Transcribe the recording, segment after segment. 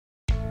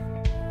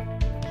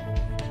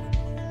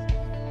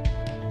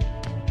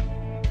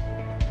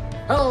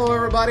Hello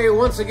everybody,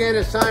 once again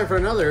it's time for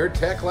another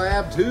Tech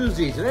Lab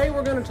Tuesday. Today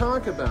we're going to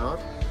talk about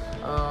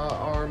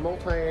our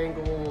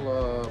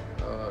multi-angle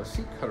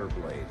seat cutter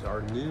blades,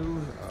 our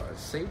new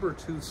SABER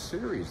TOOTH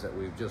series that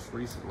we've just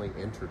recently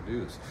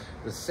introduced.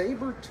 The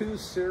SABER TOOTH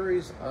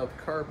series of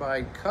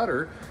carbide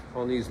cutter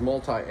on these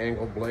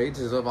multi-angle blades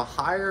is of a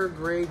higher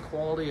grade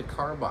quality of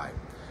carbide.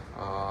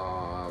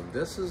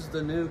 This is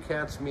the new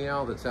cat's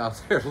meow that's out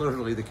there,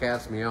 literally the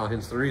cat's meow,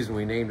 hence the reason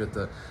we named it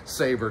the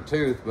SABER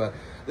TOOTH. But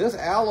this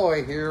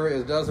alloy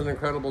here does an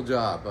incredible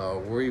job.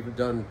 We've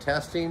done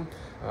testing.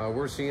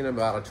 We're seeing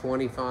about a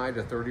 25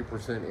 to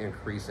 30%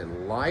 increase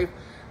in life.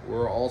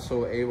 We're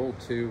also able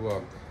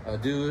to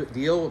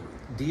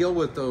deal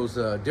with those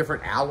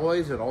different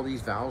alloys that all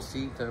these valve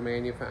seat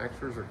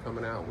manufacturers are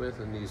coming out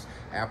with in these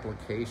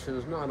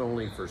applications, not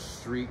only for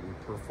street and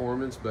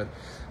performance, but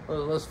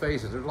let's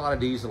face it, there's a lot of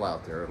diesel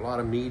out there, a lot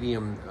of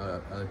medium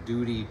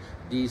duty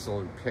diesel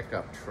and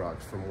pickup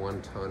trucks from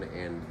 1 ton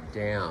and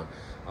down.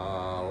 A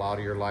lot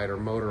of your lighter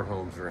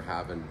motorhomes are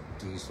having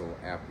diesel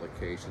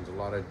applications. A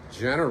lot of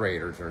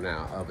generators are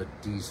now of a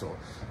diesel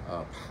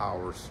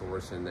power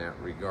source in that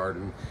regard,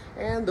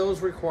 and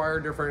those require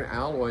different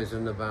alloys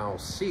in the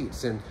valve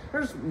seats. And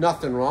there's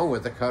nothing wrong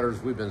with the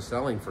cutters we've been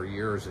selling for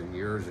years and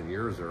years and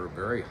years. They're a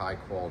very high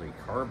quality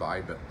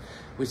carbide, but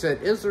we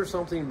said, is there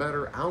something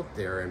better out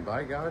there? And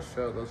by gosh,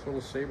 this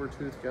little SABER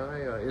TOOTH guy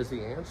is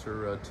the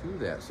answer to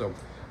that. So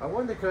I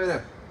wanted to kind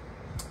of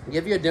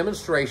give you a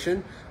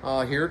demonstration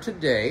here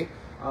today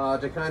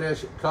to kind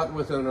of cut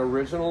with an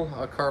original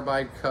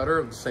carbide cutter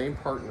of the same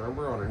part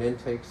number on an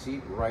intake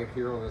seat right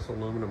here on this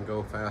aluminum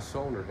go fast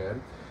cylinder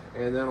head.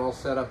 And then I'll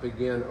set up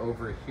again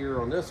over here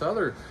on this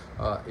other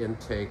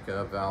intake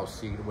valve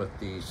seat with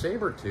the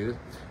SABER TOOTH,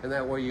 and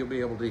that way you'll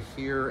be able to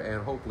hear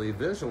and hopefully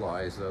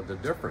visualize the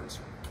difference.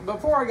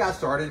 Before I got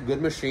started,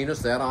 good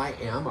machinist that I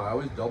am, I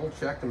always double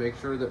check to make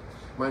sure that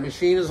my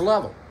machine is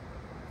level.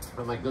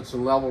 My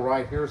Goodson level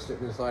right here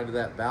sitting inside of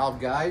that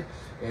valve guide,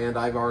 and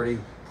I've already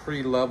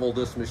pre-leveled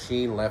this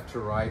machine left to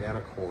right and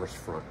of course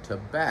front to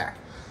back.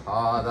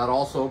 That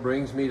also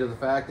brings me to the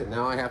fact that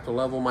now I have to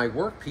level my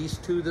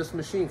workpiece to this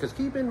machine, because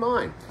keep in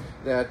mind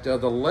that the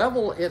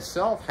level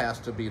itself has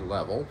to be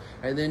level,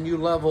 and then you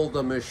level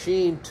the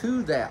machine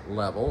to that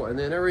level, and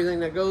then everything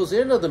that goes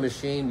into the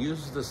machine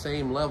uses the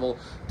same level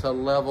to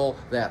level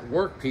that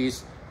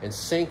workpiece and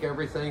sync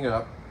everything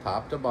up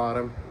top to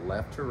bottom,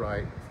 left to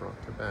right, front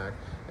to back,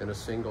 in a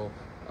single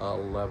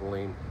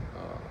leveling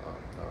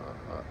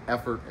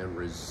effort and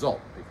result,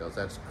 because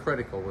that's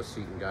critical with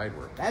seat and guide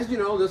work. As you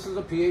know, this is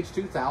a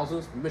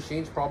PH2000. The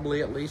machine's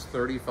probably at least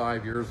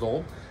 35 years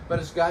old, but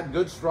it's got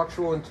good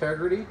structural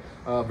integrity,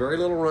 very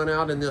little run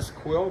out in this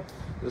quill.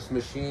 This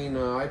machine,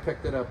 I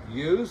picked it up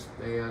used,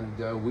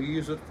 and we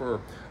use it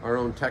for our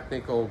own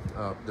technical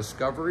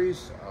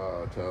discoveries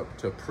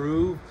to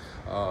prove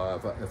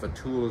if a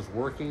tool is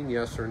working,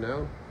 yes or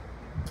no.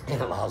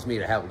 It allows me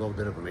to have a little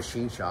bit of a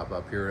machine shop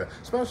up here,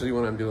 especially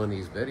when I'm doing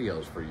these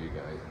videos for you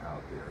guys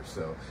out there.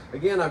 So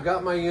again, I've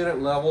got my unit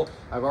level.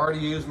 I've already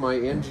used my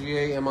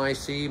NGA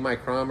MIC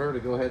micrometer to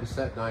go ahead and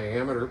set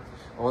diameter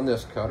on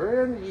this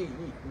cutter, and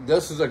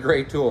this is a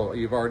great tool.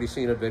 You've already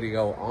seen a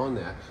video on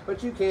that,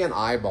 but you can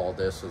eyeball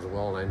this as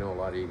well, and I know a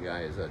lot of you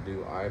guys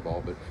do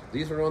eyeball, but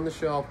these are on the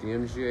shelf, the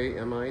NGA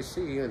MIC,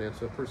 and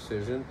it's a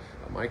precision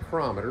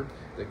micrometer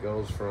that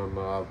goes from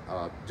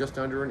just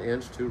under an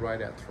inch to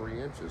right at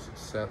 3 inches.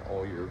 It's set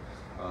all your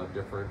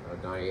different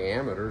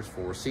diameters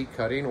for seat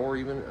cutting or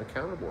even a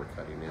counterboard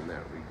cutting in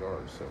that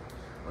regard. So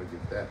I'll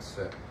get that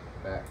set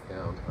back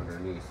down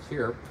underneath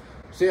here.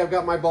 See, I've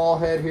got my ball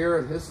head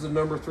here. This is a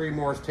number 3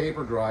 Morse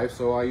taper drive,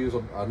 so I use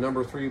a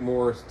number 3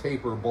 Morse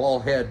taper ball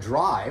head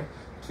drive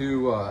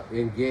to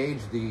engage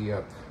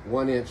the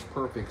 1 inch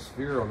perfect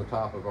sphere on the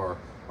top of our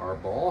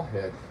ball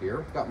head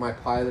here. Got my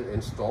pilot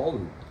installed,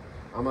 and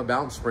I'm a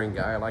bounce spring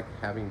guy. I like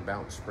having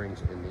bounce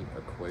springs in the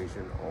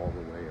equation all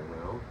the way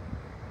around.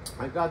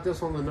 I've got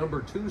this on the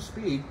number 2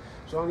 speed,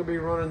 so I'm going to be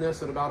running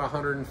this at about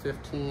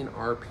 115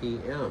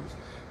 RPMs.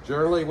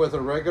 Generally, with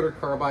a regular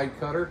carbide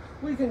cutter,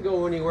 we can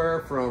go anywhere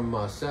from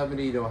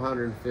 70 to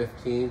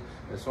 115,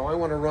 and so I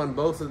want to run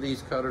both of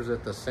these cutters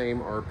at the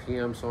same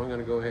RPM, so I'm going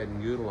to go ahead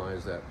and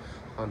utilize that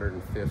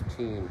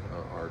 115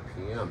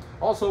 RPM.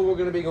 Also, we're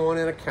going to be going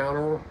in a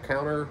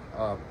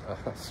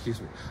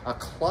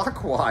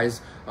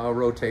clockwise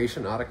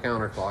rotation, not a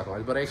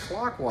counterclockwise, but a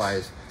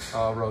clockwise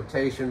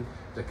rotation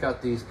to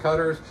cut these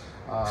cutters.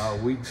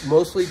 We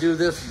mostly do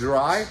this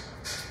dry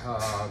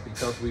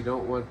because we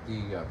don't want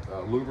the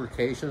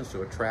lubrications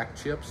to attract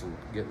chips and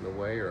get in the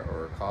way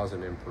or cause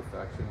an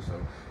imperfection. So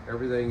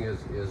everything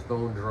is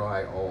bone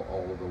dry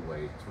all of the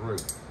way through.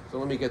 So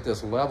let me get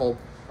this level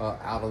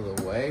out of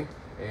the way.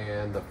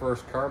 And the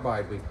first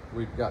carbide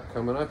we've got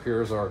coming up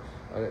here is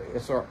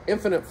it's our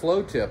infinite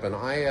flow tip, an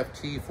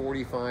IFT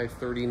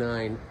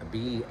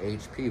 4539B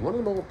HP, one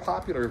of the more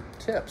popular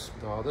tips.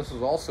 This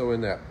is also in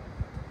that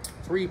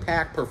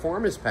 3-pack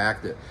performance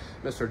pack that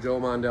Mr. Joe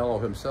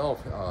Mondello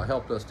himself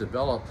helped us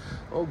develop,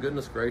 oh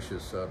goodness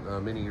gracious,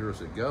 many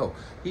years ago.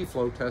 He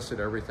flow tested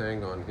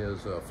everything on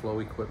his flow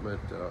equipment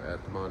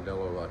at the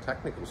Mondello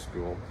Technical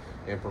School,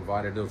 and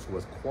provided us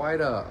with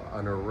quite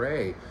an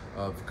array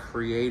of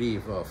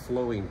creative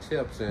flowing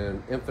tips,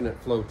 and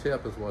infinite flow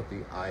tip is what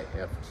the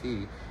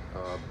IFT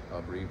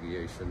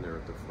abbreviation there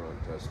at the front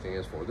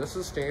stands for. This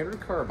is standard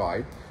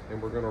carbide,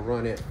 and we're going to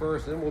run it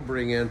first, then we'll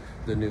bring in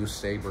the new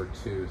SABER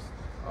TOOTH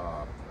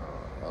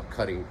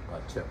cutting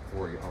tip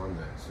for you on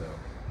that. So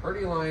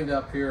already lined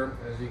up here.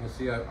 As you can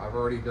see, I've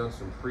already done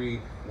some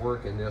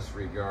pre-work in this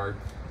regard.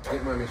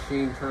 Get my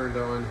machine turned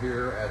on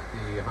here at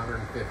the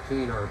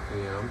 115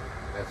 RPM.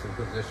 That's in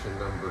position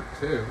number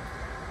 2.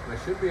 I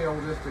should be able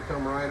just to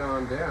come right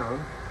on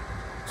down.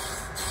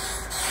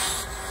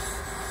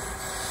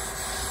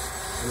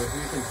 And as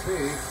you can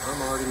see,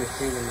 I'm already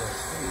machining that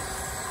piece.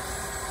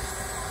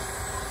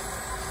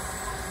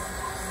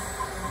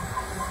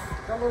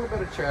 Got a little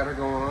bit of chatter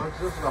going on,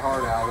 because this is a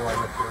hard alloy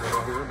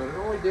material here, but it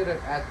only did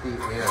it at the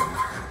end.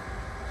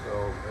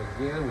 So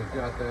again, we've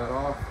got that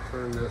off.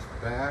 Turn this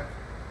back.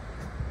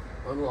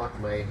 Unlock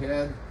my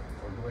head.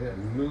 I'll go ahead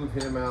and move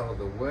him out of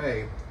the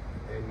way.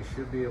 And you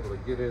should be able to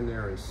get in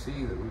there and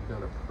see that we've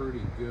done a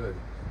pretty good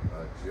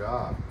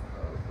job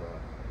of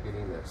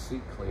getting that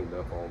seat cleaned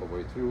up all the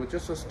way through with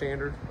just a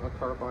standard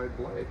carbide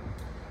blade.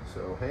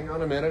 So hang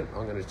on a minute,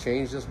 I'm going to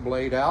change this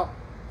blade out,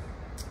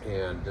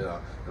 and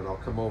I'll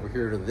come over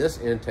here to this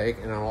intake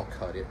and I'll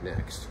cut it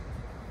next.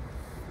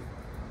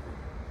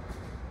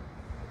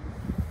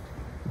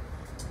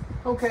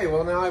 Okay,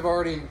 well now I've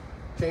already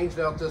changed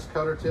out this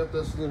cutter tip.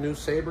 This is the new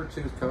SABER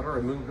TOOTH cutter.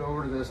 I moved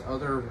over to this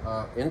other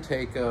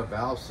intake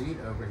valve seat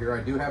over here.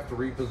 I do have to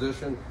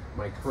reposition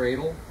my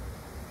cradle.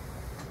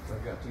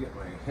 I've got to get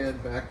my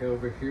head back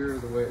over here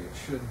the way it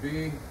should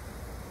be.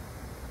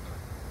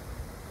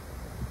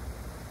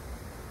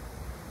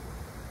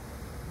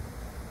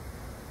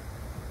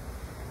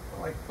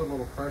 I like to put a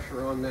little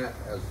pressure on that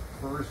as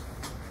first,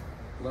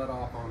 let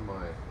off on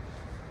my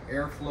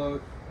air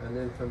float, and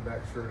then come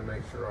back sure to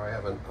make sure I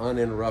have an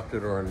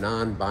uninterrupted or a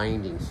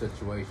non-binding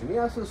situation.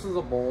 Yes, this is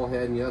a bowl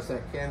head, and yes,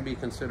 that can be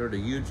considered a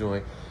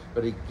U-joint,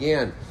 but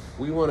again,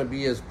 we want to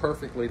be as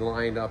perfectly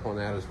lined up on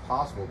that as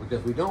possible,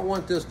 because we don't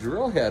want this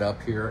drill head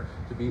up here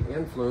to be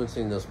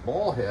influencing this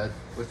ball head,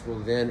 which will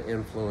then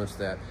influence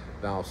that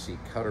valve seat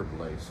cutter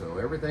blade. So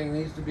everything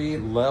needs to be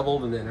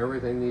leveled, and then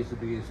everything needs to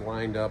be as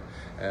lined up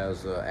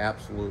as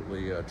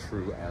absolutely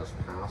true as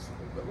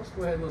possible. But let's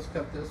go ahead and let's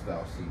cut this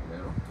valve seat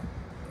now.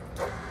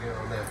 Again,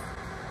 on that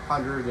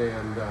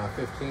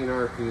 115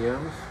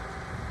 RPMs.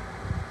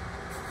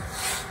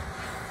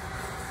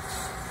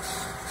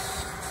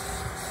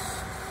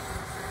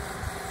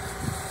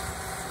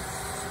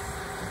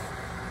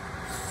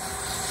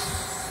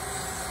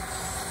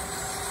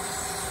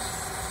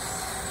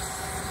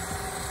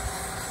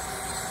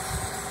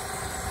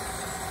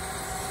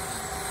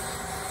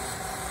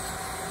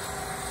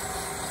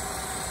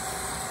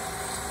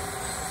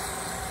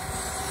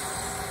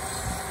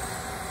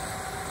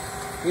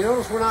 You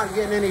notice we're not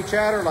getting any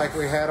chatter like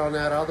we had on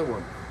that other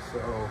one.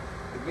 So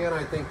again,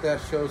 I think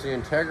that shows the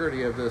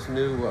integrity of this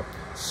new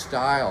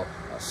style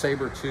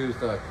SABER TOOTH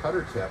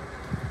cutter tip.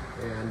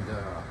 And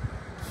oh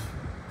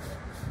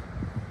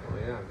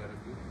yeah, I've got to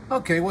do.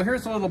 Okay, well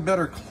here's a little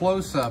better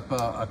close-up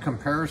a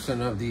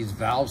comparison of these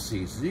valve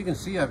seats. As you can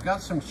see, I've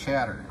got some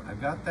chatter.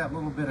 I've got that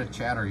little bit of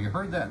chatter. You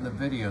heard that in the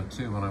video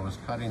too when I was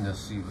cutting this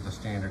seat with a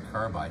standard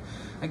carbide.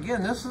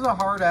 Again, this is a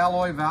hard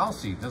alloy valve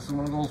seat. This is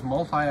one of those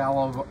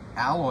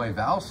multi-alloy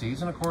valve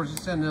seats, and of course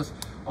it's in this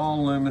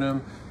all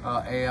aluminum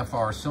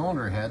AFR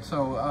cylinder head.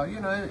 So you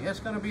know,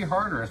 it's going to be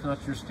harder. It's not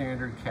your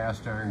standard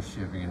cast iron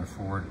Chevy and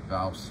Ford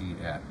valve seat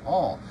at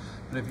all.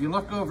 But if you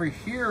look over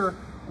here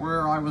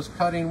where I was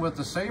cutting with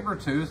the SABER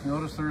TOOTH,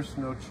 notice there's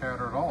no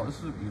chatter at all. This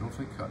is a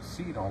beautifully cut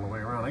seat all the way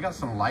around. I got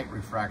some light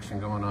refraction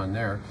going on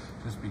there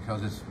just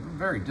because it's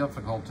very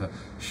difficult to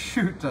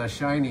shoot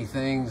shiny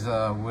things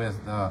with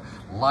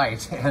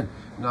light and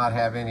not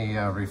have any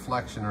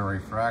reflection or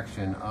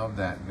refraction of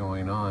that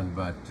going on.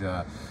 But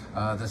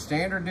the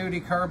standard duty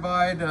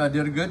carbide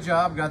did a good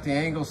job, got the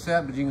angle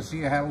set, but you can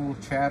see I had a little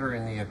chatter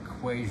in the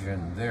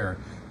equation there.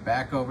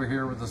 Back over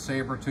here with the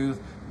SABER TOOTH,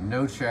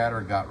 no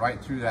chatter, got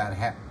right through that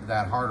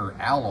harder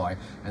alloy,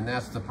 and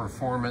that's the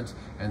performance,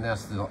 and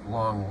that's the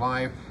long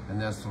life,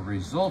 and that's the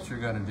results you're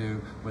going to do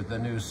with the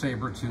new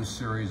SABER TOOTH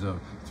series of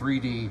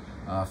 3D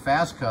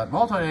fast cut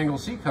multi-angle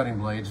seat cutting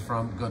blades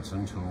from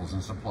Goodson Tools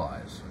and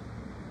Supplies.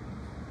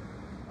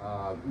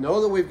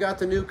 Know that we've got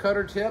the new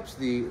cutter tips,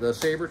 the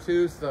SABER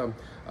TOOTH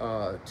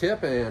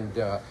tip, and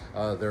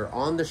they're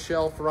on the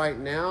shelf right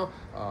now.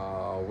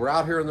 We're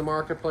out here in the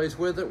marketplace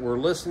with it. We're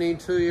listening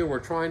to you. We're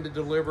trying to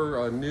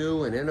deliver a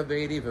new and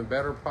innovative and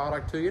better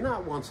product to you,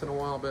 not once in a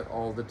while, but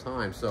all the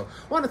time. So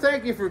I want to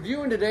thank you for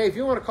viewing today. If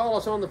you want to call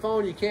us on the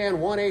phone, you can,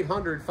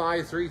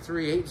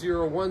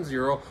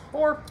 1-800-533-8010,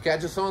 or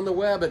catch us on the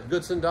web at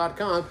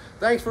Goodson.com.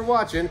 Thanks for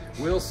watching.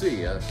 We'll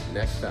see you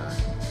next time.